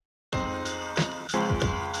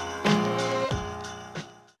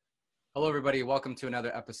Hello, everybody. Welcome to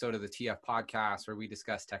another episode of the TF Podcast, where we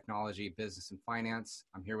discuss technology, business, and finance.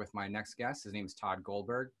 I'm here with my next guest. His name is Todd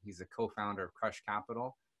Goldberg. He's a co-founder of Crush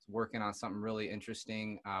Capital. He's working on something really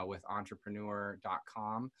interesting with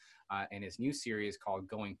entrepreneur.com and his new series called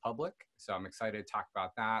Going Public. So I'm excited to talk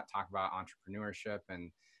about that, talk about entrepreneurship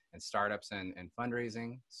and startups and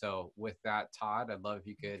fundraising. So with that, Todd, I'd love if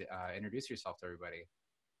you could introduce yourself to everybody.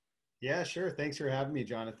 Yeah, sure. Thanks for having me,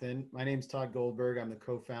 Jonathan. My name's Todd Goldberg. I'm the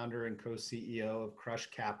co-founder and co-CEO of Crush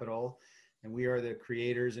Capital, and we are the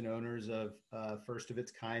creators and owners of First of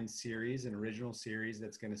Its Kind series, an original series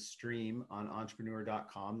that's going to stream on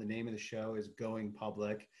entrepreneur.com. The name of the show is Going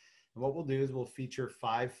Public. And what we'll do is we'll feature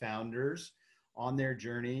 5 founders on their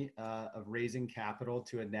journey of raising capital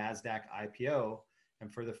to a NASDAQ IPO.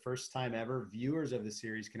 And for the first time ever, viewers of the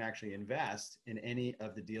series can actually invest in any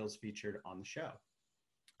of the deals featured on the show.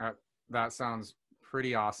 That sounds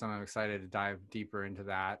pretty awesome. I'm excited to dive deeper into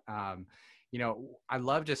that. I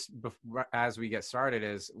love just as we get started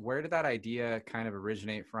is where did that idea kind of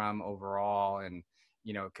originate from overall? And,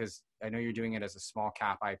 because I know you're doing it as a small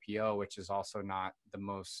cap IPO, which is also not the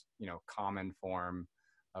most, common form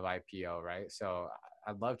of IPO, right? So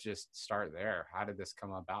I'd love to just start there. How did this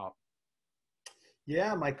come about?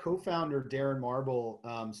 Yeah, my co-founder, Darren Marble,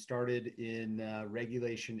 started in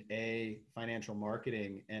Regulation A financial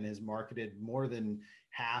marketing and has marketed more than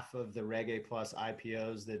half of the Reg A Plus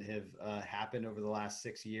IPOs that have happened over the last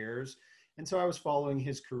 6 years. And so I was following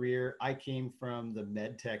his career. I came from the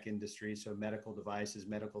med tech industry, so medical devices,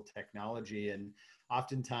 medical technology. And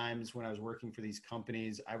oftentimes when I was working for these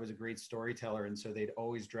companies, I was a great storyteller. And so they'd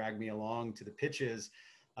always drag me along to the pitches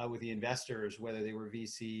with the investors, whether they were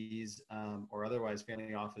VCs or otherwise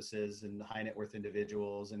family offices and high net worth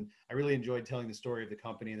individuals. And I really enjoyed telling the story of the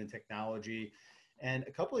company and the technology. And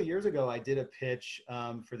a couple of years ago, I did a pitch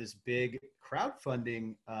for this big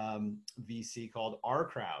crowdfunding VC called Our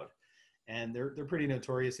Crowd. And they're pretty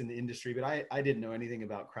notorious in the industry, but I didn't know anything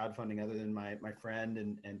about crowdfunding other than my friend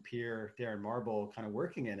and peer, Darren Marble, kind of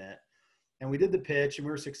working in it. And we did the pitch and we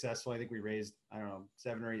were successful. I think we raised,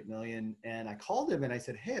 7 or 8 million. And I called him and I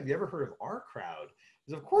said, "Hey, have you ever heard of Our Crowd?"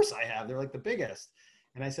 He said, "Of course I have. They're like the biggest."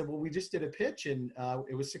 And I said, "Well, we just did a pitch and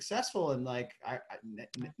it was successful. And like,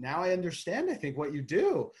 now I understand, I think, what you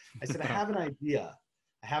do." I said, "I have an idea.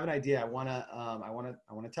 I want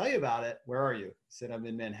to tell you about it. Where are you?" He said, "I'm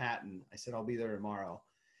in Manhattan." I said, "I'll be there tomorrow."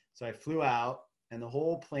 So I flew out. And the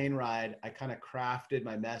whole plane ride, I kind of crafted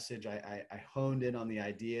my message. I honed in on the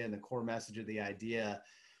idea and the core message of the idea.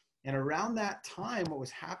 And around that time, what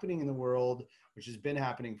was happening in the world, which has been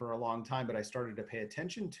happening for a long time, but I started to pay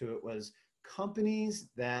attention to it, was companies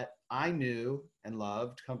that I knew and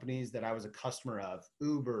loved, companies that I was a customer of: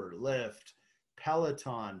 Uber, Lyft,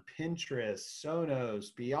 Peloton, Pinterest,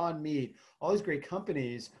 Sonos, Beyond Meat, all these great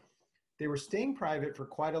companies. They were staying private for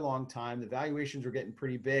quite a long time. The valuations were getting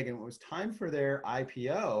pretty big. And when it was time for their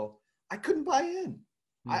IPO, I couldn't buy in.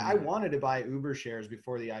 I wanted to buy Uber shares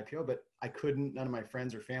before the IPO, but I couldn't. None of my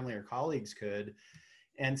friends or family or colleagues could.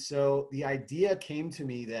 And so the idea came to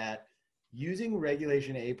me that using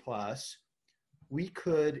Regulation A+, we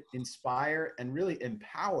could inspire and really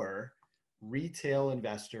empower retail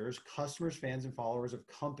investors, customers, fans, and followers of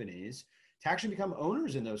companies to actually become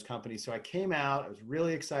owners in those companies. So I came out, I was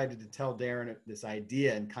really excited to tell Darren this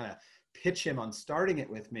idea and kind of pitch him on starting it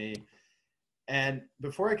with me. And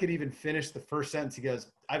before I could even finish the first sentence, he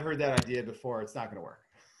goes, "I've heard that idea before. It's not going to work."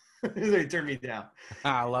 So he turned me down.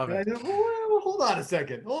 I love it. I said, "Well, hold on a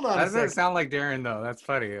second. That doesn't sound like Darren, though. That's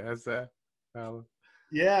funny.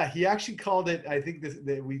 Yeah, he actually called it, I think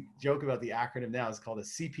we joke about the acronym now, it's called a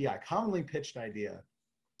CPI, commonly pitched idea.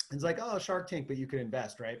 It's like, oh, Shark Tank, but you could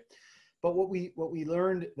invest, right? But what we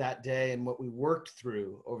learned that day and what we worked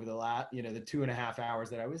through over the last, the 2.5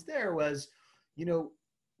 hours that I was there was,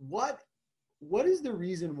 what is the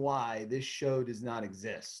reason why this show does not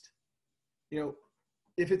exist?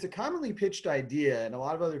 If it's a commonly pitched idea and a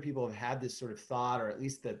lot of other people have had this sort of thought, or at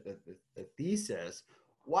least the thesis,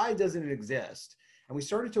 why doesn't it exist? And we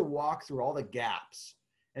started to walk through all the gaps.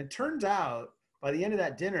 And it turns out by the end of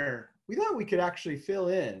that dinner, we thought we could actually fill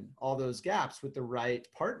in all those gaps with the right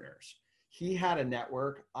partners. He had a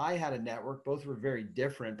network, I had a network, both were very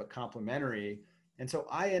different but complementary. And so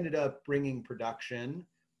I ended up bringing production,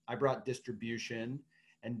 I brought distribution,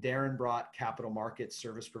 and Darren brought capital market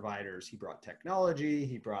service providers. He brought technology,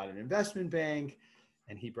 he brought an investment bank,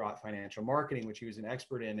 and he brought financial marketing, which he was an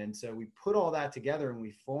expert in. And so we put all that together and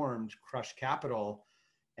we formed Crush Capital,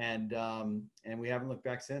 and we haven't looked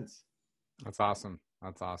back since. That's awesome.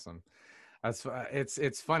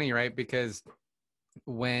 It's funny, right? Because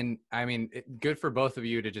I mean, good for both of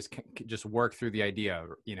you to just work through the idea.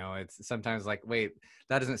 You know, it's sometimes like, wait,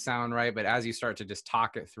 that doesn't sound right. But as you start to just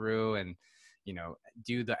talk it through and, you know,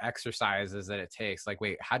 do the exercises that it takes, like,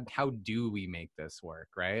 wait, how do we make this work?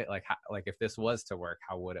 Right. Like if this was to work,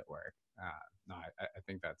 how would it work? No, I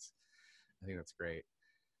think I think that's great.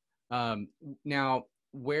 Now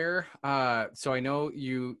where, so I know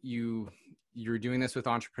you're doing this with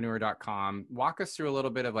entrepreneur.com. Walk us through a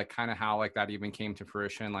little bit of like kind of how like that even came to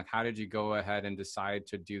fruition. Like, how did you go ahead and decide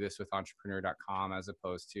to do this with entrepreneur.com as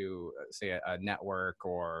opposed to say a network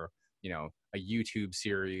or, you know, a YouTube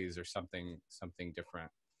series or something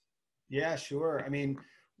different? Yeah, sure. I mean,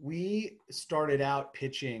 we started out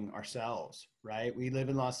pitching ourselves, right? We live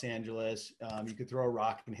in Los Angeles. You could throw a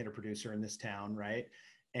rock and hit a producer in this town, right?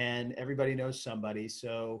 And everybody knows somebody.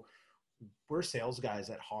 So we're sales guys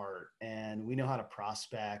at heart, and we know how to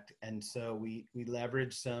prospect. And so we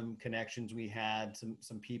leveraged some connections we had,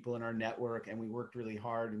 some people in our network, and we worked really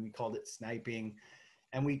hard, and we called it sniping.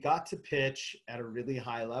 And we got to pitch at a really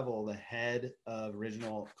high level the head of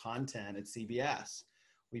original content at CBS.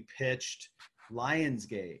 We pitched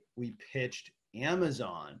Lionsgate. We pitched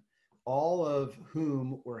Amazon, all of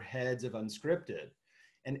whom were heads of unscripted.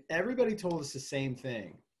 And everybody told us the same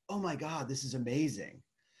thing. Oh my God, this is amazing.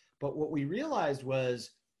 But what we realized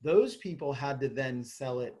was those people had to then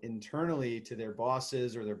sell it internally to their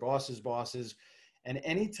bosses or their bosses' bosses. And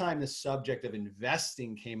anytime the subject of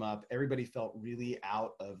investing came up, everybody felt really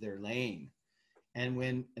out of their lane. And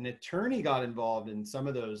when an attorney got involved in some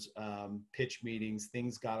of those pitch meetings,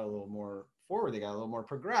 things got a little more forward. They got a little more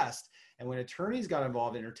progressed. And when attorneys got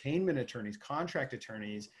involved, entertainment attorneys, contract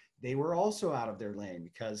attorneys, they were also out of their lane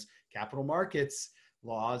because capital markets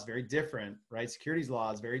law is very different, right? Securities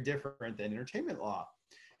law is very different than entertainment law.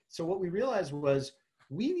 So what we realized was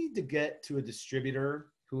we need to get to a distributor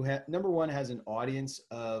who, number one, has an audience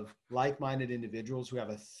of like-minded individuals who have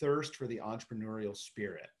a thirst for the entrepreneurial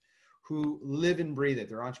spirit, who live and breathe it.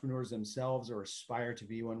 They're entrepreneurs themselves or aspire to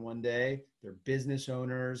be one day. They're business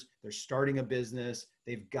owners. They're starting a business.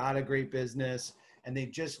 They've got a great business, and they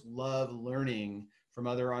just love learning from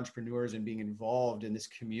other entrepreneurs and being involved in this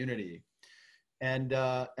community. And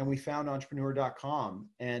we found entrepreneur.com,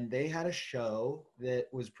 and they had a show that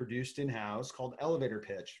was produced in-house called Elevator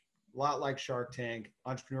Pitch. A lot like Shark Tank.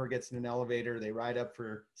 Entrepreneur gets in an elevator, they ride up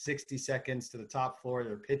for 60 seconds to the top floor,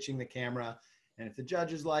 they're pitching the camera, and if the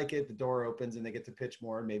judges like it, the door opens and they get to pitch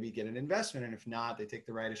more and maybe get an investment, and if not, they take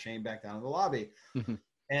the ride of shame back down to the lobby.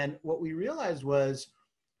 And what we realized was,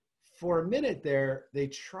 for a minute there, they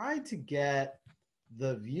tried to get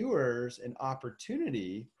the viewers an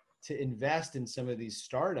opportunity to invest in some of these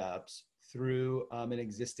startups through an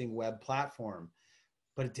existing web platform,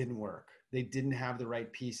 but it didn't work. They didn't have the right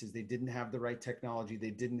pieces. They didn't have the right technology.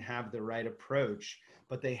 They didn't have the right approach,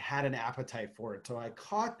 but they had an appetite for it. So I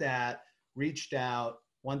caught that, reached out,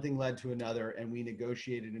 one thing led to another, and we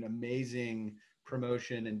negotiated an amazing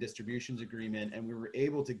promotion and distributions agreement, and we were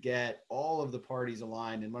able to get all of the parties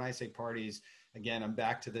aligned. And when I say parties, again, I'm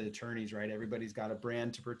back to the attorneys, right? Everybody's got a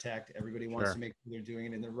brand to protect. Everybody wants to make sure they're doing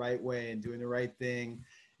it in the right way and doing the right thing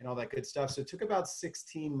and all that good stuff. So it took about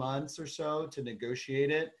 16 months or so to negotiate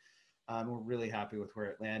it. We're really happy with where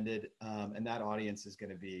it landed. And that audience is going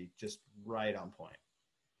to be just right on point.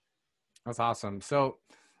 That's awesome. So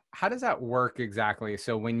how does that work exactly?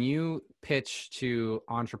 So when you pitch to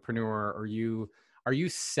entrepreneur, are you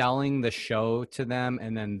selling the show to them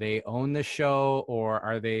and then they own the show, or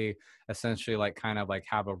are they essentially like kind of like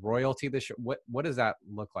have a royalty to the show? What does that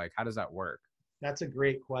look like? How does that work? That's a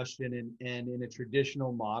great question. And in a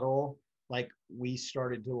traditional model, like we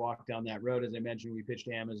started to walk down that road, as I mentioned, we pitched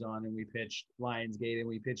Amazon and we pitched Lionsgate and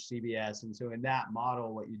we pitched CBS. And so in that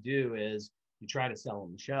model, what you do is you try to sell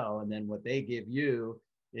them the show, and then what they give you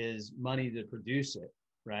is money to produce it,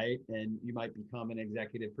 right? And you might become an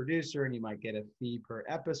executive producer and you might get a fee per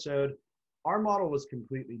episode. Our model was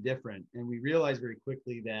completely different. And we realized very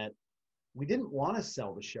quickly that we didn't want to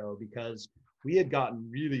sell the show because we had gotten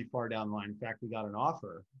really far down the line. In fact, we got an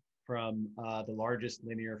offer from the largest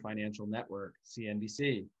linear financial network,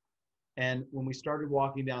 CNBC. And when we started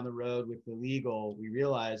walking down the road with the legal, we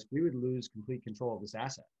realized we would lose complete control of this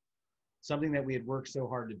asset. Something that we had worked so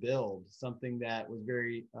hard to build, something that was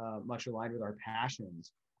very much aligned with our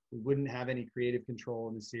passions. We wouldn't have any creative control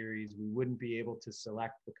in the series. We wouldn't be able to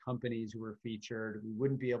select the companies who were featured. We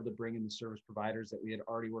wouldn't be able to bring in the service providers that we had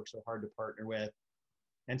already worked so hard to partner with.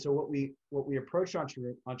 And so what we approached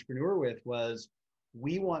Entrepreneur with was,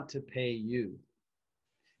 we want to pay you.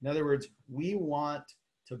 In other words, we want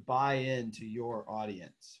to buy into your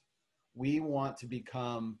audience. We want to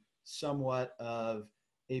become somewhat of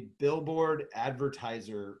a billboard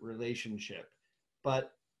advertiser relationship,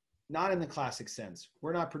 but not in the classic sense.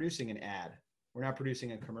 We're not producing an ad. We're not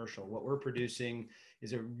producing a commercial. What we're producing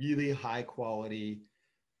is a really high quality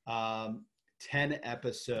 10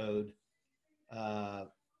 episode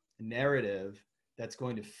narrative that's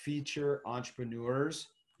going to feature entrepreneurs.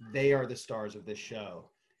 They are the stars of this show.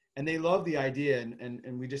 And they love the idea.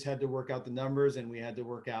 And we just had to work out the numbers, and we had to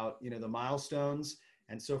work out, you know, the milestones.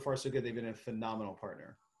 And so far, so good. They've been a phenomenal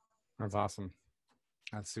partner. That's awesome.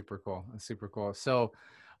 That's super cool. That's super cool. So,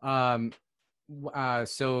 so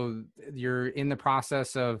you're in the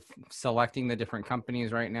process of selecting the different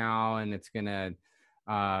companies right now, and it's gonna,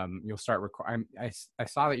 you'll start I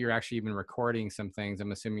saw that you're actually even recording some things.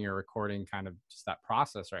 I'm assuming you're recording kind of just that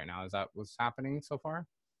process right now. Is that what's happening so far?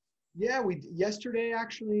 Yeah, we yesterday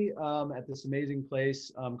actually at this amazing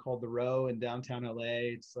place called The Row in downtown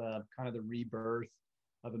LA. It's kind of the rebirth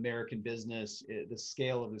of American business. The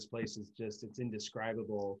scale of this place is just, it's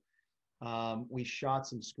indescribable. We shot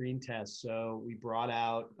some screen tests. So we brought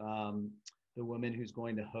out the woman who's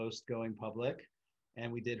going to host Going Public, and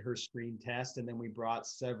we did her screen test. And then we brought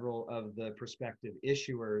several of the prospective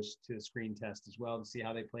issuers to the screen test as well to see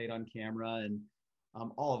how they played on camera. And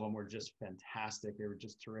all of them were just fantastic. They were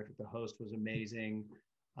just terrific. The host was amazing.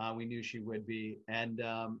 We knew she would be. And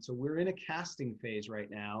so we're in a casting phase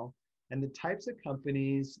right now. And the types of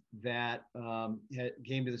companies that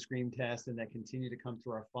came to the screen test and that continue to come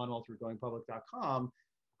through our funnel through goingpublic.com,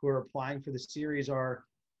 who are applying for the series, are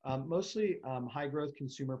mostly high growth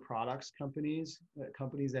consumer products companies,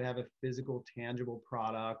 companies that have a physical, tangible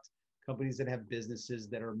product, companies that have businesses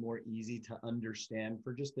that are more easy to understand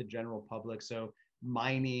for just the general public. So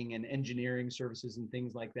mining and engineering services and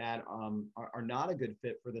things like that are not a good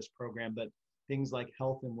fit for this program, but things like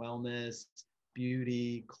health and wellness,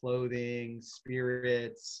 beauty, clothing,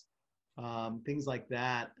 spirits, things like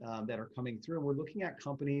that that are coming through. And we're looking at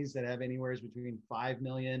companies that have anywhere between 5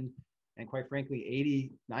 million and, quite frankly,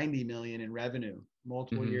 80, 90 million in revenue,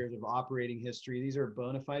 multiple years of operating history. These are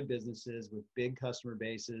bona fide businesses with big customer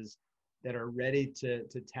bases that are ready to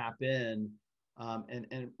tap in.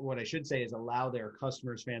 And what I should say is allow their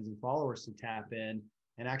customers, fans, and followers to tap in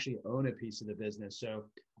and actually own a piece of the business. So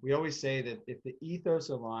we always say that if the ethos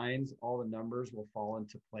aligns, all the numbers will fall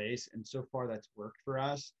into place. And so far that's worked for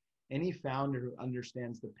us. Any founder who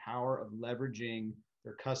understands the power of leveraging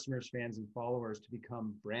their customers, fans, and followers to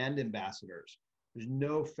become brand ambassadors. There's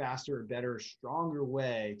no faster, better, stronger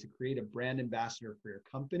way to create a brand ambassador for your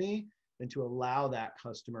company than to allow that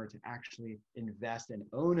customer to actually invest and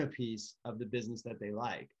own a piece of the business that they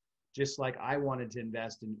like. Just like I wanted to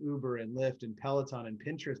invest in Uber and Lyft and Peloton and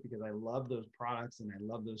Pinterest because I love those products and I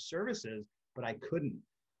love those services, but I couldn't.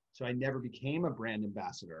 So I never became a brand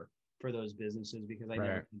ambassador for those businesses because I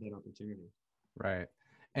never had that opportunity. Right.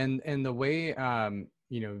 And the way,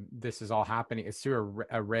 this is all happening, it's through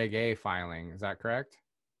a Reg A filing. Is that correct?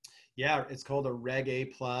 Yeah, it's called a Reg A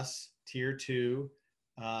plus tier 2.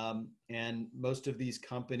 And most of these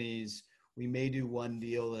companies, we may do one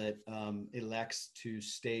deal that elects to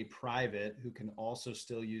stay private, who can also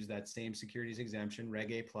still use that same securities exemption,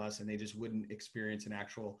 Reg A plus, and they just wouldn't experience an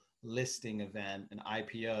actual listing event, an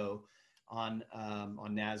IPO on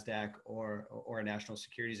NASDAQ or a national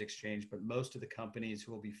securities exchange. But most of the companies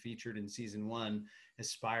who will be featured in season 1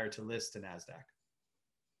 aspire to list to NASDAQ.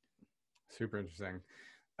 Super interesting.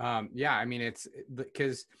 Yeah, I mean, it's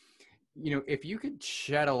because, if you could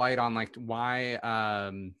shed a light on like why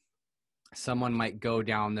someone might go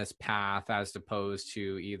down this path as opposed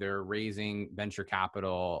to either raising venture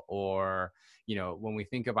capital or, when we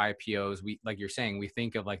think of IPOs, we, like you're saying, we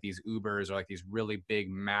think of like these Ubers or like these really big,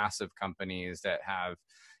 massive companies that have,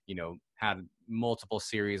 had multiple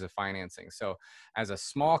series of financing. So as a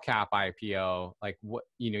small cap IPO, like what,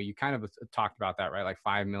 you kind of talked about that, right? Like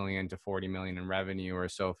 5 million to 40 million in revenue or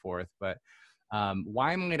so forth. But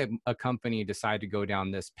why might a company decide to go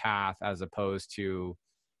down this path as opposed to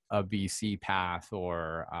a VC path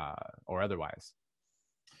or otherwise?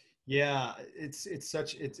 Yeah, it's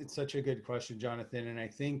such a good question, Jonathan. And I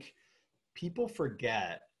think people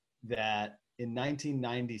forget that in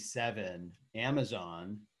 1997,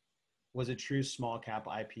 Amazon was a true small cap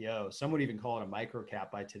IPO. Some would even call it a micro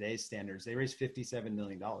cap by today's standards. They raised $57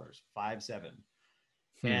 million, 5-7.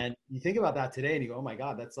 And you think about that today and you go, oh my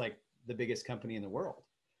God, that's like the biggest company in the world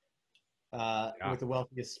with the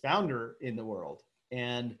wealthiest founder in the world.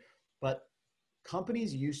 But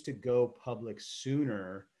companies used to go public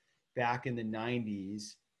sooner back in the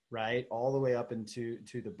 90s, right? All the way up into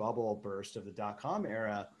the bubble burst of the dot-com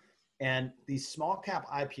era. And these small cap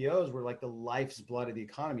IPOs were like the life's blood of the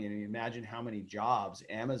economy. And you imagine how many jobs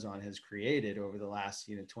Amazon has created over the last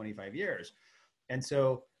 25 years. And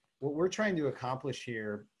so what we're trying to accomplish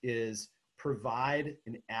here is provide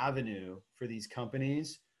an avenue for these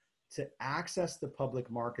companies to access the public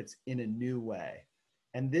markets in a new way.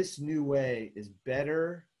 And this new way is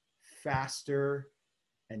better, faster,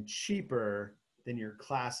 and cheaper than your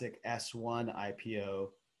classic S1 IPO,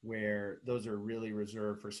 where those are really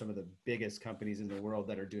reserved for some of the biggest companies in the world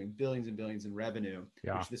that are doing billions and billions in revenue,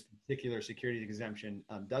 which this particular securities exemption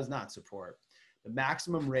does not support. The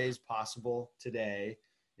maximum raise possible today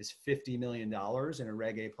is $50 million in a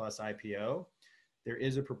Reg A plus IPO. There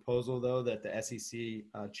is a proposal, though, that the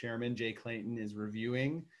SEC chairman, Jay Clayton, is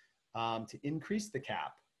reviewing to increase the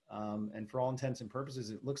cap. And for all intents and purposes,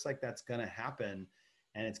 it looks like that's going to happen.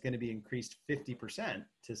 And it's going to be increased 50%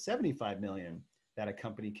 to 75 million that a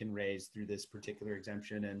company can raise through this particular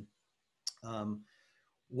exemption. And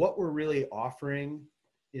what we're really offering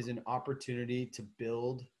is an opportunity to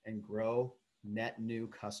build and grow net new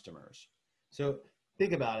customers. So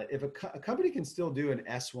think about it. If a company can still do an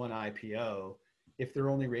S1 IPO, if they're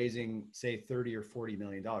only raising, say, 30 or $40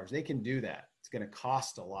 million, they can do that. It's going to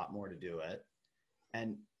cost a lot more to do it.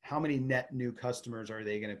 And how many net new customers are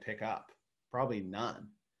they going to pick up? Probably none,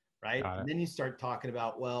 right? And then you start talking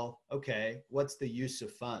about, well, okay, what's the use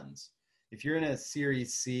of funds? If you're in a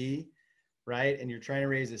Series C, right, and you're trying to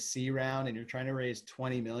raise a C round and you're trying to raise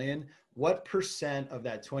 20 million, what percent of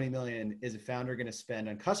that 20 million is a founder going to spend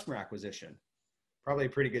on customer acquisition? Probably a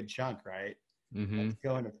pretty good chunk, right? It's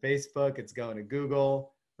going to Facebook, it's going to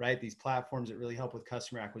Google, right? These platforms that really help with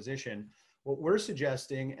customer acquisition. What we're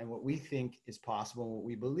suggesting and what we think is possible, and what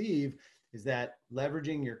we believe, is that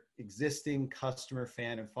leveraging your existing customer,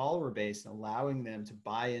 fan, and follower base and allowing them to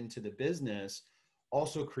buy into the business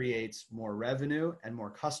also creates more revenue and more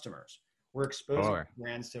customers. We're exposing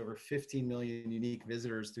brands to over 15 million unique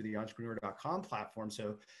visitors through the entrepreneur.com platform.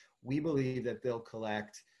 So we believe that they'll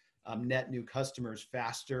collect net new customers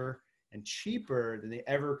faster and cheaper than they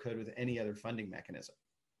ever could with any other funding mechanism.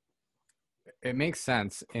 It makes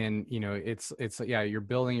sense. And, it's you're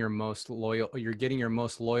building you're getting your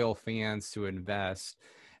most loyal fans to invest,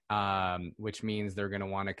 which means they're going to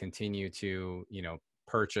want to continue to,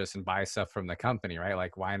 purchase and buy stuff from the company, right?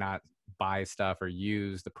 Like, why not buy stuff or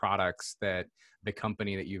use the products that the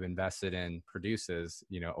company that you've invested in produces,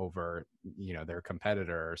 over, their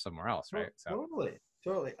competitor or somewhere else, right? So.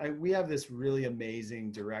 Totally. We have this really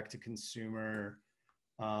amazing direct-to-consumer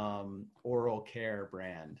oral care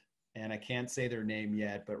brand. And I can't say their name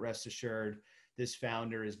yet, but rest assured, this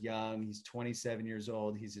founder is young. He's 27 years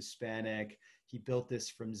old. He's Hispanic. He built this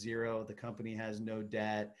from zero. The company has no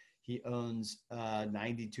debt. He owns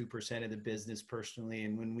 92% of the business personally.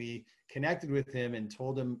 And when we connected with him and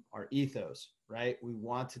told him our ethos, right? We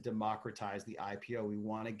want to democratize the IPO. We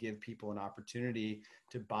want to give people an opportunity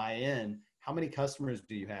to buy in. How many customers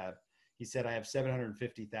do you have? He said, I have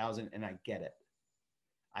 750,000, and I get it.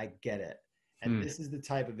 I get it. And this is the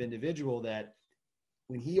type of individual that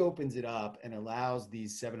when he opens it up and allows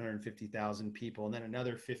these 750,000 people and then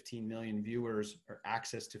another 15 million viewers, or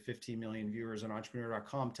access to 15 million viewers on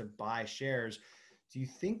entrepreneur.com to buy shares, do you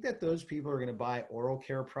think that those people are going to buy oral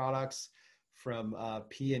care products from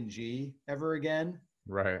P&G ever again?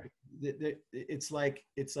 Right. It's like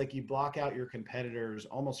you block out your competitors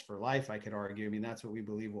almost for life, I could argue. I mean, that's what we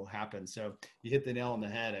believe will happen. So you hit the nail on the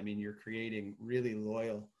head. I mean, you're creating really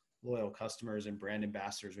loyal customers and brand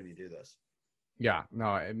ambassadors when you do this. Yeah,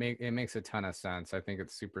 no, it makes a ton of sense. I think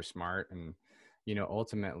it's super smart. And,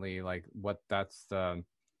 ultimately, like, that's the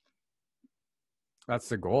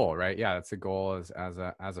goal, right? Yeah. That's the goal as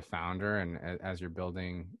a founder, and as you're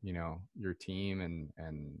building, your team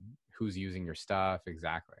and who's using your stuff.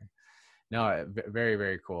 Exactly. No, very,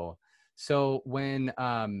 very cool. So when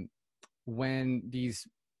these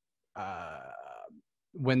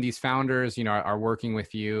founders, are working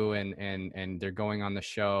with you and they're going on the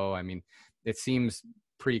show, I mean, it seems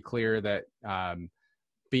pretty clear that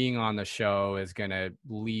being on the show is going to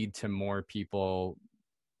lead to more people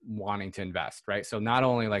wanting to invest, right? So not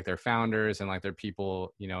only like their founders and like their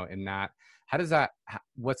people, in that,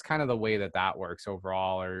 what's kind of the way that works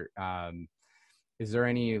overall? Or is there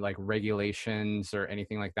any like regulations or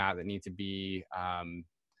anything like that need to be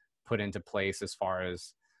put into place as far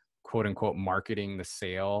as quote unquote marketing the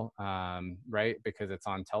sale, right? Because it's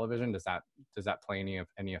on television. Does that play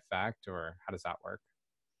any effect, or how does that work?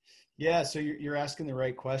 Yeah, so you're asking the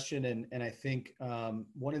right question. And I think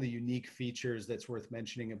one of the unique features that's worth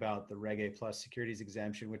mentioning about the Reg A Plus securities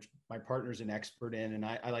exemption, which my partner's an expert in, and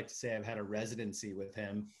I like to say I've had a residency with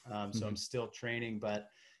him, so I'm still training, but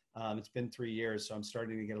It's been 3 years, so I'm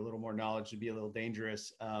starting to get a little more knowledge to be a little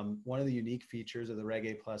dangerous. One of the unique features of the Reg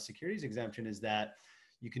A Plus securities exemption is that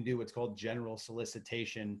you can do what's called general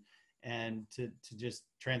solicitation. And to just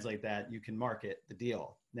translate that, you can market the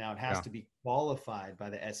deal. Now, it has to be qualified by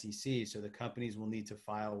the SEC. So the companies will need to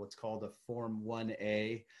file what's called a Form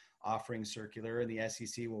 1A offering circular, and the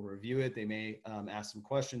SEC will review it. They may ask some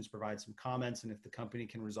questions, provide some comments. And if the company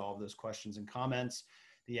can resolve those questions and comments,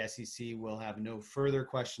 the SEC will have no further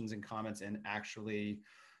questions and comments, and actually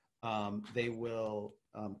they will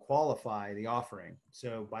qualify the offering.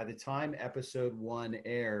 So by the time episode 1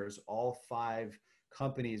 airs, all 5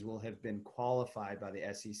 companies will have been qualified by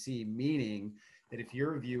the SEC, meaning that if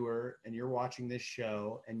you're a viewer and you're watching this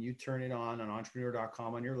show and you turn it on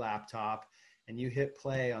entrepreneur.com on your laptop and you hit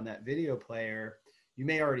play on that video player, you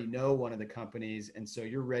may already know one of the companies. And so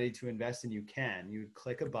you're ready to invest, and you can. You would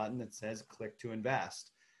click a button that says click to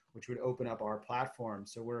invest, which would open up our platform.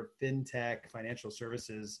 So we're a fintech, financial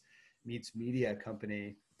services meets media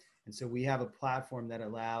company. And so we have a platform that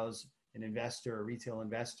allows an investor, a retail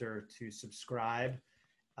investor, to subscribe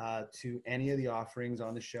to any of the offerings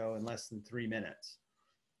on the show in less than 3 minutes.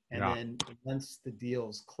 And then once the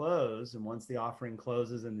deals close, and once the offering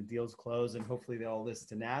closes and the deals close, and hopefully they'll list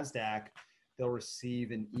to NASDAQ, they'll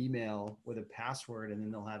receive an email with a password, and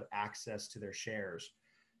then they'll have access to their shares.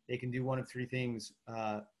 They can do one of 3 things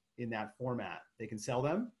in that format. They can sell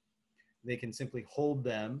them, they can simply hold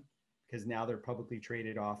them, because now they're publicly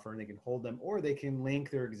traded offer, and they can hold them, or they can link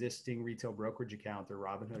their existing retail brokerage account, their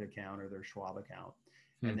Robinhood account or their Schwab account,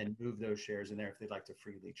 and then move those shares in there if they'd like to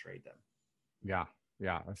freely trade them. Yeah,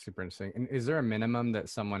 that's super interesting. And is there a minimum that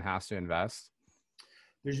someone has to invest?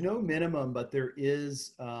 There's no minimum, but there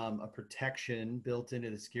is a protection built into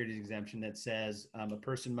the securities exemption that says a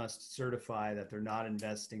person must certify that they're not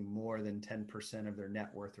investing more than 10% of their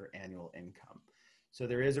net worth or annual income. So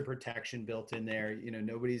there is a protection built in there. You know,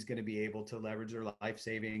 nobody's going to be able to leverage their life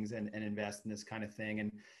savings and invest in this kind of thing.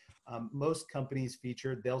 And most companies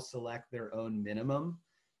they'll select their own minimum.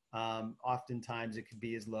 Oftentimes it could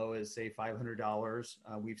be as low as, say, $500.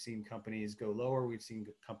 We've seen companies go lower. We've seen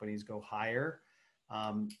companies go higher.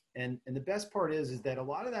 And the best part is that a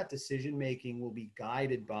lot of that decision-making will be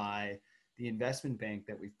guided by the investment bank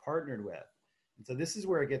that we've partnered with. And so this is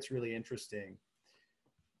where it gets really interesting.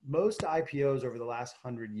 Most IPOs over the last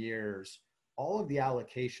 100 years, all of the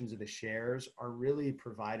allocations of the shares are really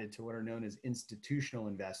provided to what are known as institutional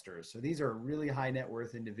investors. So these are really high net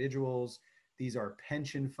worth individuals. These are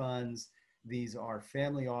pension funds. These are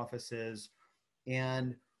family offices.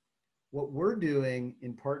 And what we're doing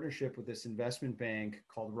in partnership with this investment bank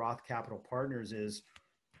called Roth Capital Partners is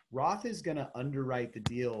Roth is going to underwrite the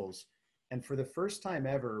deals. And for the first time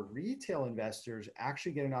ever, retail investors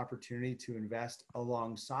actually get an opportunity to invest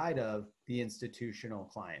alongside of the institutional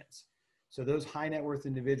clients. So those high net worth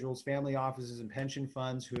individuals, family offices, and pension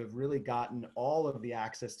funds who have really gotten all of the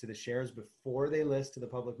access to the shares before they list to the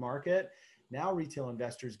public market, now retail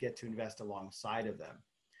investors get to invest alongside of them.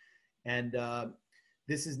 And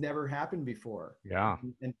this has never happened before. Yeah.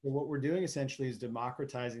 And so what we're doing essentially is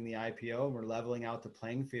democratizing the IPO, and we're leveling out the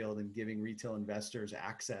playing field and giving retail investors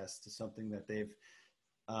access to something that they've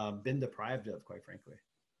been deprived of, quite frankly.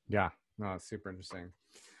 Yeah, no, it's super interesting.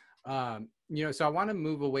 You know, so I want to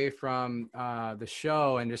move away from the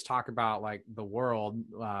show and just talk about like the world,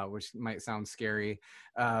 which might sound scary,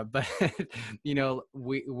 but you know,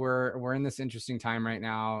 we're in this interesting time right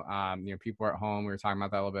now. You know, people are at home. We were talking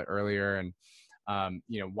about that a little bit earlier, and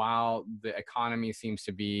you know, while the economy seems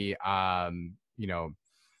to be, you know,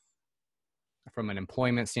 from an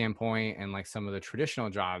employment standpoint and like some of the traditional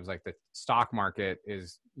jobs, like the stock market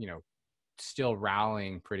is, you know, still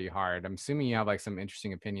rallying pretty hard. I'm assuming you have like some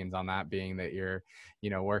interesting opinions on that, being that you're, you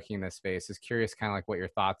know, working in this space. Just curious kind of like what your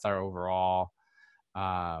thoughts are overall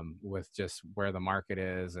with just where the market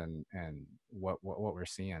is and what we're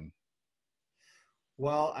seeing.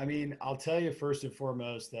 Well, I mean, I'll tell you first and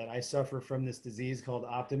foremost that I suffer from this disease called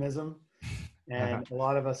optimism, and a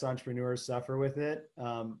lot of us entrepreneurs suffer with it.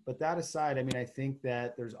 But that aside, I mean, I think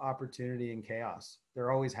that there's opportunity in chaos. There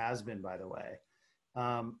always has been, by the way.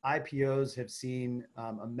 IPOs have seen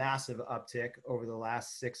a massive uptick over the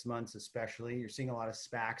last 6 months, especially. You're seeing a lot of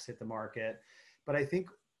SPACs hit the market. But I think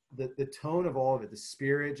the tone of all of it, the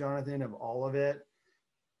spirit, Jonathan, of all of it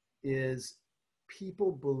is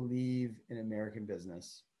people believe in American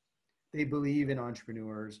business. They believe in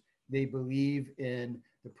entrepreneurs. They believe in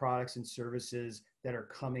the products and services that are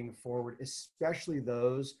coming forward, especially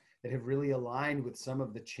those that have really aligned with some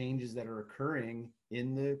of the changes that are occurring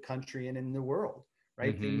in the country and in the world,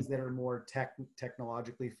 right? Things that are more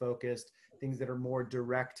technologically focused, things that are more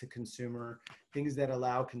direct to consumer, things that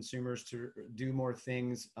allow consumers to do more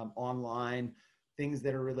things online, things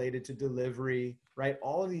that are related to delivery, right?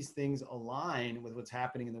 All of these things align with what's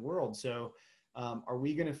happening in the world. So are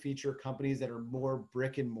we going to feature companies that are more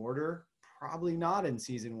brick and mortar? Probably not in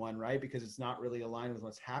season one, right? Because it's not really aligned with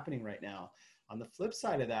what's happening right now. On the flip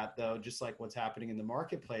side of that, though, just like what's happening in the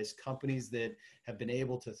marketplace, companies that have been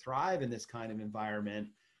able to thrive in this kind of environment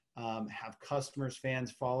have customers,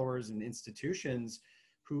 fans, followers, and institutions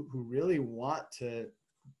who really want to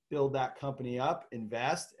build that company up,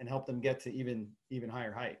 invest, and help them get to even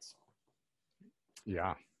higher heights.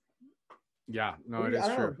 Yeah. Yeah. No, it is I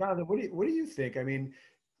don't true. know, Jonathan, what do you think? I mean,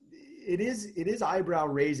 it is eyebrow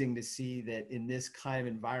raising to see that in this kind of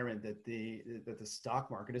environment that the stock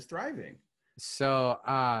market is thriving. So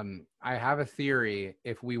I have a theory.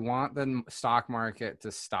 If we want the stock market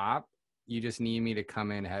to stop, you just need me to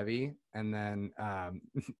come in heavy and then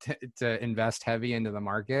to invest heavy into the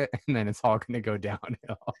market, and then it's all going to go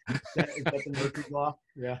downhill. Is that the Murphy's Law?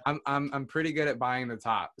 Yeah. I'm pretty good at buying the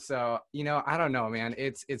top. So, I don't know, man.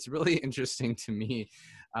 It's really interesting to me.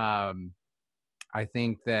 I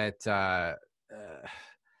think that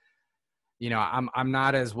I'm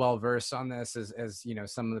not as well versed on this as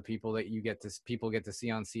some of the people that people get to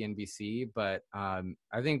see on CNBC, but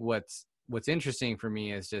I think what's interesting for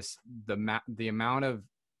me is just the amount of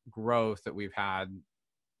growth that we've had,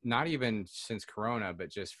 not even since Corona, but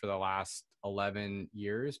just for the last 11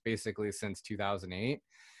 years, basically since 2008.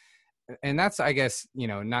 And that's, I guess,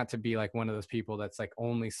 not to be like one of those people that's like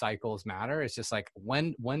only cycles matter. It's just like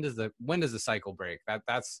when does the cycle break?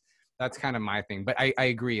 That's kind of my thing. But I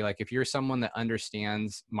agree. Like if you're someone that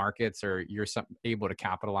understands markets or you're able to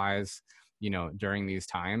capitalize, during these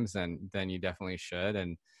times, then you definitely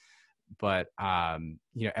should. But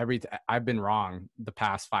I've been wrong the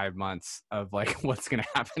past 5 months of like what's going to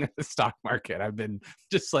happen in the stock market. I've been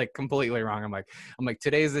just like completely wrong. I'm like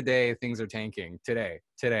today's the day things are tanking. Today.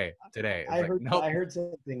 I heard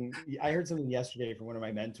something yesterday from one of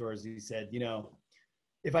my mentors. He said,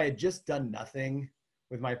 if I had just done nothing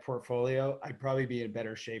with my portfolio, I'd probably be in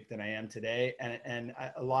better shape than I am today, and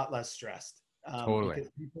a lot less stressed. Totally.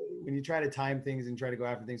 Because when you try to time things and try to go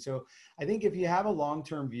after things. So I think if you have a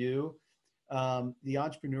long-term view, the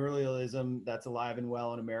entrepreneurialism that's alive and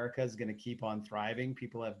well in America is going to keep on thriving.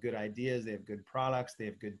 People have good ideas, they have good products, they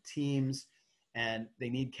have good teams, and they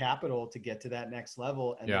need capital to get to that next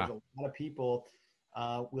level. And there's a lot of people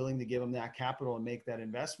willing to give them that capital and make that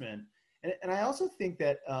investment. And I also think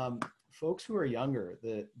that folks who are younger,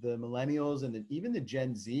 the millennials and even the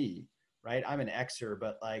Gen Z, right? I'm an Xer,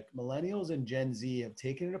 but like millennials and Gen Z have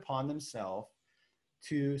taken it upon themselves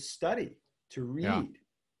to study, to read,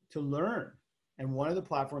 to learn. And one of the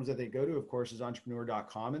platforms that they go to, of course, is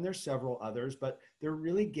entrepreneur.com. And there's several others, but they're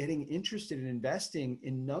really getting interested in investing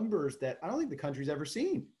in numbers that I don't think the country's ever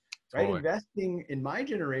seen, right? Totally. Investing in my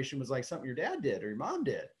generation was like something your dad did or your mom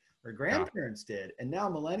did or grandparents did. And now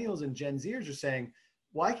millennials and Gen Zers are saying,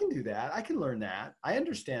 well, I can do that. I can learn that. I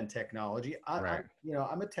understand technology. I'm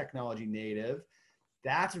a technology native.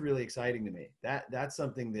 That's really exciting to me. That's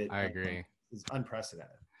something that I agree is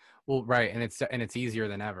unprecedented. Well, right. And it's easier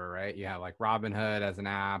than ever, right? You have like Robinhood as an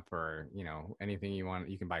app or, anything you want.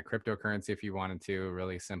 You can buy cryptocurrency if you wanted to,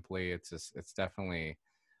 really simply. It's definitely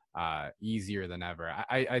easier than ever.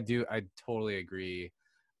 I totally agree.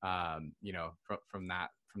 From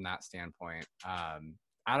that standpoint.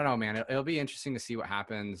 I don't know, man. It'll be interesting to see what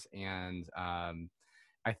happens. And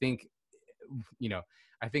I think,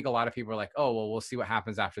 I think a lot of people are like, oh, well, we'll see what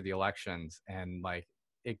happens after the elections. And like,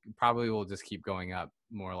 it probably will just keep going up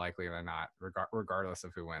more likely than not, regardless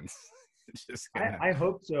of who wins. I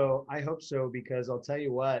hope so. I hope so, because I'll tell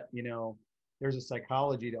you what, there's a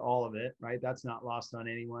psychology to all of it, right? That's not lost on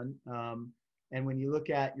anyone. And when you look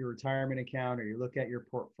at your retirement account or you look at your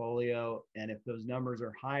portfolio, and if those numbers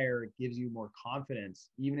are higher, it gives you more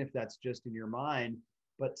confidence, even if that's just in your mind.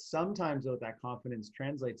 But sometimes what that confidence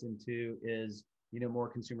translates into is, more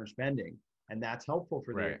consumer spending. And that's helpful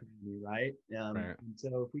for the economy, right? And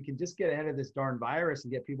so if we can just get ahead of this darn virus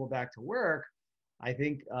and get people back to work, I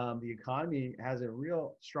think the economy has a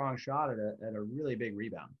real strong shot at a really big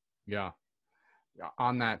rebound. Yeah.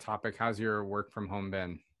 On that topic, how's your work from home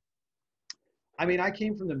been? I mean, I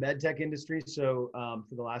came from the med tech industry. So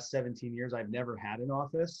for the last 17 years, I've never had an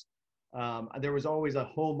office. There was always a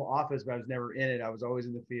home office, but I was never in it. I was always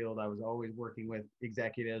in the field. I was always working with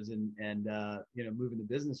executives and moving the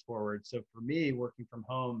business forward. So for me, working from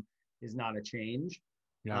home is not a change.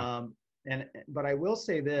 Yeah. But I will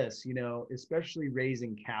say this, especially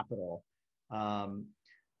raising capital.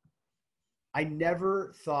 I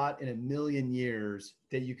never thought in a million years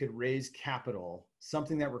that you could raise capital,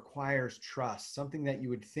 something that requires trust, something that you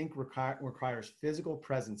would think requires physical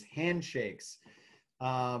presence, handshakes,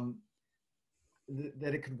 um,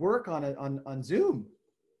 that it could work on Zoom.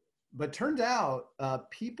 But turned out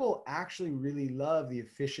people actually really love the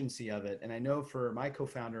efficiency of it. And I know for my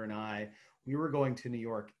co-founder and I, we were going to New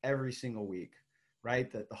York every single week,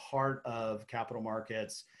 right? The heart of capital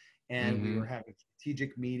markets. And we Mm-hmm. were having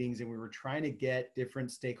strategic meetings and we were trying to get different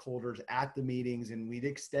stakeholders at the meetings and we'd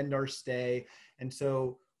extend our stay. And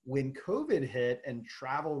so when COVID hit and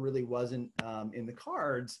travel really wasn't in the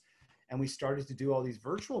cards, and we started to do all these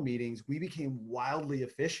virtual meetings, we became wildly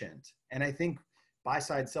efficient. And I think buy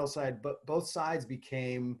side, sell side, but both sides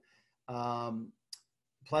became um,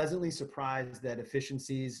 pleasantly surprised that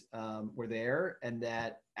efficiencies were there and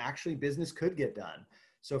that actually business could get done.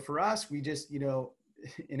 So for us, we just,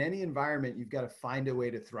 in any environment, you've got to find a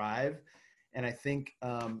way to thrive. And I think,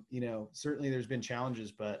 certainly there's been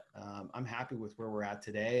challenges, but I'm happy with where we're at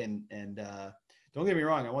today. And don't get me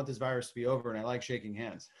wrong, I want this virus to be over and I like shaking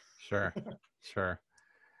hands. Sure. Sure.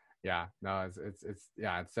 Yeah, no,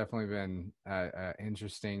 it's definitely been a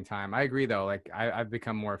interesting time. I agree though. Like I've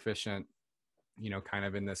become more efficient, kind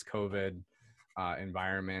of in this COVID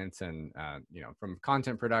environment, and from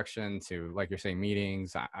content production to, like you're saying,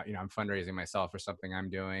 meetings. I'm fundraising myself for something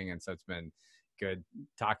I'm doing, and so it's been good.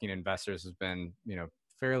 Talking to investors has been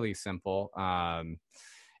fairly simple,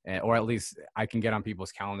 or at least I can get on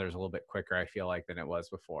people's calendars a little bit quicker, I feel like, than it was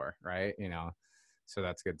before, right? So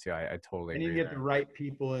that's good too. I totally And you agree get the there. right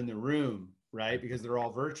people in the room, right? Because they're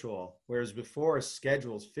all virtual. Whereas before,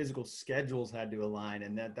 physical schedules had to align,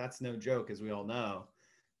 and that's no joke, as we all know,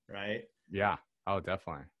 right? Yeah. Oh,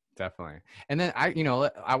 definitely. Definitely. And then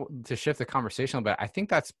to shift the conversation a bit, I think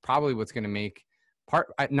that's probably what's going to make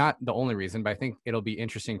not the only reason, but I think it'll be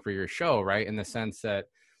interesting for your show, right? In the sense that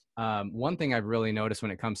one thing I've really noticed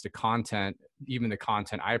when it comes to content, even the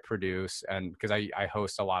content I produce, and because I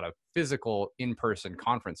host a lot of physical in-person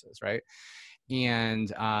conferences, right?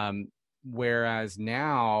 And whereas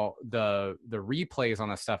now the replays on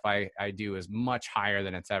the stuff I do is much higher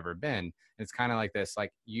than it's ever been. It's kind of like this,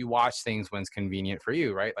 like you watch things when it's convenient for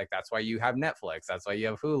you, right? Like that's why you have Netflix, that's why you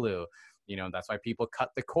have Hulu, that's why people cut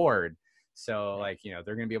the cord. So like, they're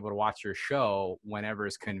going to be able to watch your show whenever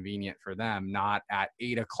is convenient for them, not at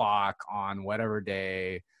 8 o'clock on whatever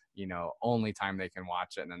day, only time they can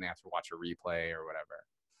watch it. And then they have to watch a replay or whatever.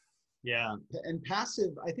 Yeah, and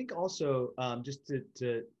passive. I think also, just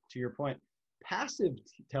to your point, passive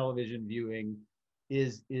television viewing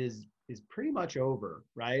is pretty much over,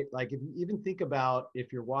 right? Like if you even think about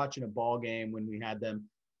if you're watching a ball game when we had them,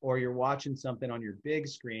 or you're watching something on your big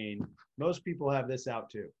screen, most people have this out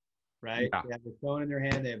too, right? Yeah. They have their phone in their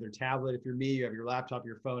hand, they have their tablet. If you're me, you have your laptop,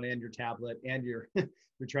 your phone, and your tablet, and you're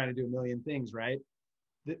you're trying to do a million things, right?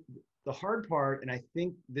 The, the hard part, and I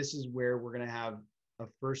think this is where we're going to have a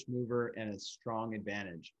first mover and a strong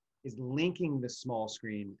advantage, is linking the small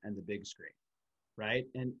screen and the big screen, right?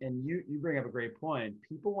 And you bring up a great point.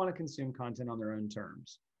 People want to consume content on their own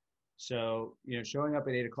terms. So, showing up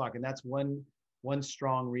at 8 o'clock, and that's one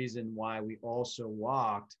strong reason why we also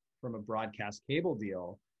walked from a broadcast cable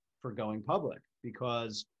deal for going public,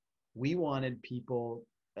 because we wanted people,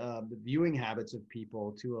 the viewing habits of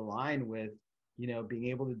people to align with being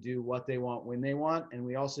able to do what they want when they want. And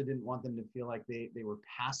we also didn't want them to feel like they were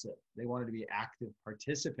passive. They wanted to be active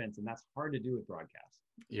participants, and that's hard to do with broadcast.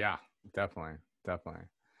 Yeah, definitely. Definitely.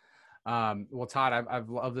 Well, Todd, I've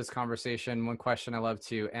loved this conversation. One question I love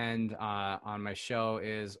to end on my show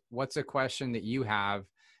is, what's a question that you have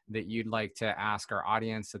that you'd like to ask our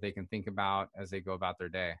audience that they can think about as they go about their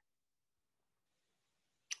day?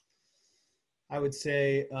 I would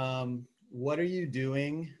say, what are you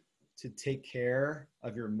doing to take care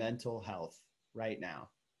of your mental health right now?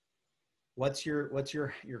 What's your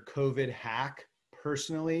COVID hack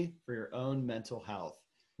personally for your own mental health?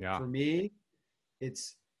 Yeah. For me,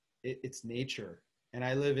 it's nature. And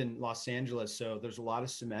I live in Los Angeles, so there's a lot of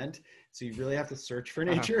cement. So you really have to search for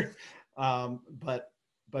nature.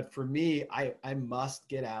 But for me, I must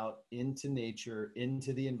get out into nature,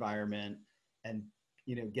 into the environment, and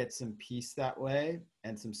get some peace that way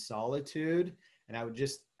and some solitude. And I would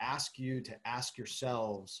just ask you to ask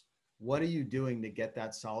yourselves, what are you doing to get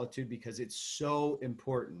that solitude? Because it's so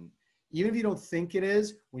important. Even if you don't think it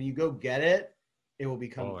is, when you go get it, it will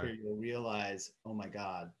become clear. You'll realize, oh my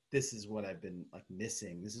God, this is what I've been like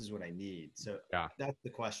missing. This is what I need. So Yeah. that's the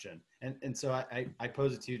question. And so I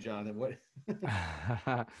pose it to you, Jonathan.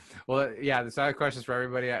 What? Well, yeah, the side questions for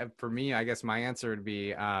everybody. For me, I guess my answer would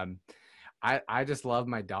be, I just love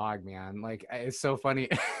my dog, man. Like, it's so funny.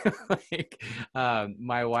 Like,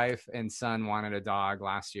 my wife and son wanted a dog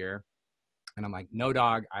last year. And I'm like, no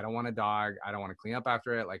dog. I don't want a dog. I don't want to clean up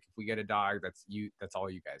after it. Like, if we get a dog, that's all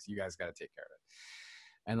you guys. You guys got to take care of it.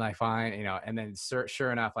 And like, fine, and then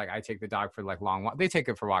sure enough, like, I take the dog for like long walks. They take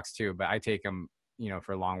it for walks too, but I take them,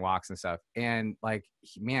 for long walks and stuff. And like,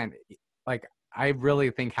 man, like, I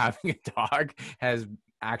really think having a dog has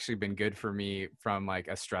actually been good for me from like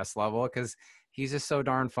a stress level, because he's just so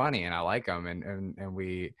darn funny and I like him, and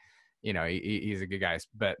we, he's a good guy.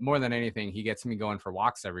 But more than anything, he gets me going for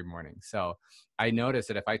walks every morning. So I notice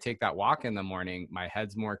that if I take that walk in the morning, my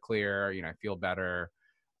head's more clear, I feel better.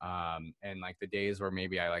 And like the days where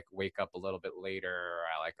maybe I like wake up a little bit later, or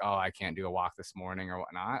I like, oh, I can't do a walk this morning or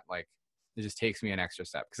whatnot, like, it just takes me an extra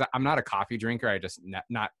step, because I'm not a coffee drinker. I just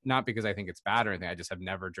not because I think it's bad or anything. I just have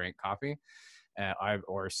never drank coffee,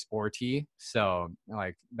 or tea. So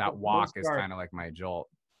like that walk is kind of like my jolt.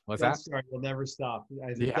 What's don't that? Start. You'll never stop.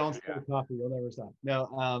 Yeah, don't start coffee. You'll never stop.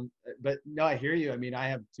 No, but no, I hear you. I mean, I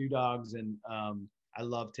have 2 dogs, and I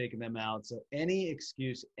love taking them out. So any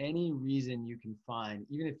excuse, any reason you can find,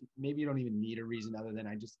 even if maybe you don't even need a reason other than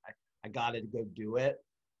I got to go do it.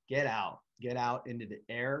 Get out into the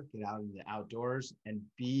air, get out into the outdoors, and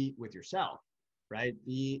be with yourself, right?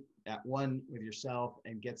 Be at one with yourself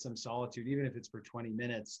and get some solitude, even if it's for 20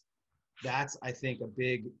 minutes. That's, I think, a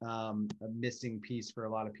big a missing piece for a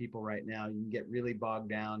lot of people right now. You can get really bogged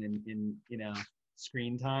down in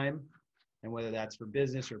screen time, and whether that's for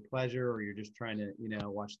business or pleasure, or you're just trying to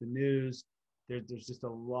watch the news. There's just a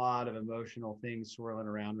lot of emotional things swirling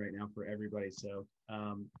around right now for everybody. So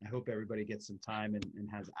I hope everybody gets some time and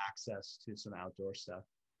has access to some outdoor stuff.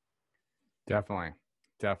 Definitely.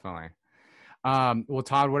 Well,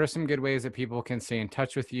 Todd, what are some good ways that people can stay in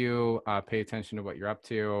touch with you, pay attention to what you're up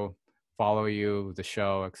to, follow you, the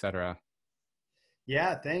show, etc.?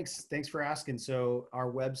 Yeah, thanks for asking. So our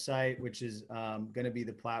website, which is going to be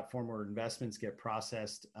the platform where investments get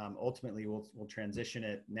processed, ultimately we'll transition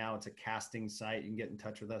it. Now it's a casting site. You can get in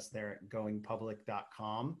touch with us there at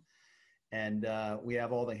goingpublic.com. And we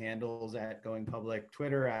have all the handles at Going Public,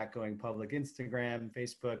 Twitter, at Going Public, Instagram,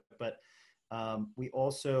 Facebook. But we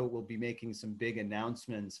also will be making some big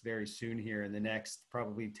announcements very soon here in the next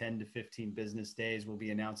probably 10 to 15 business days. We'll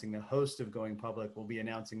be announcing the host of Going Public. We'll be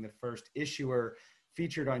announcing the first issuer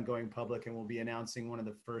featured on Going Public, and we'll be announcing one of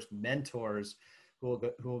the first mentors who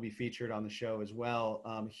will be featured on the show as well.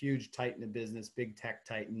 Huge titan of business, big tech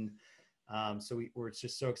titan. So we're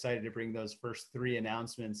just so excited to bring those first 3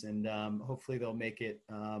 announcements, and hopefully they'll make it,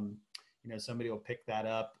 somebody will pick that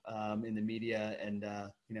up in the media and,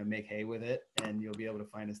 make hay with it, and you'll be able to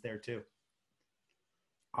find us there too.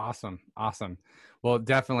 Awesome. Well,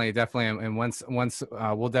 definitely. And once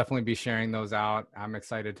we'll definitely be sharing those out. I'm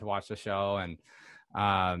excited to watch the show, and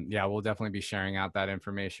we'll definitely be sharing out that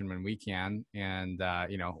information when we can. And,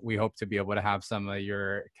 we hope to be able to have some of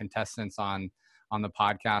your contestants on the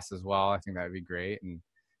podcast as well. I think that'd be great, and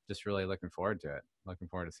just really looking forward to it. Looking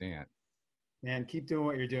forward to seeing it. Man, keep doing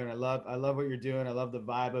what you're doing. I love what you're doing. I love the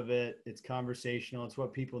vibe of it. It's conversational. It's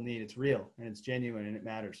what people need. It's real and it's genuine and it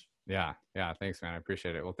matters. Yeah. Thanks, man. I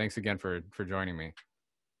appreciate it. Well, thanks again for joining me.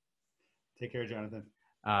 Take care, Jonathan.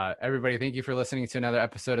 Everybody, thank you for listening to another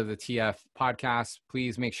episode of the TF podcast.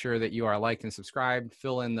 Please make sure that you are liked and subscribed.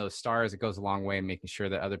 Fill in those stars. It goes a long way in making sure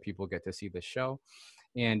that other people get to see this show.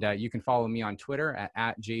 And you can follow me on Twitter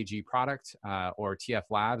at JGProduct or TF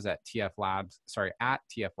Labs at TF Labs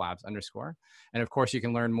 _. And of course, you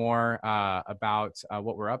can learn more about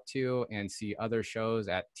what we're up to and see other shows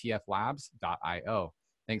at tflabs.io.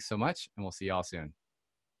 Thanks so much, and we'll see y'all soon.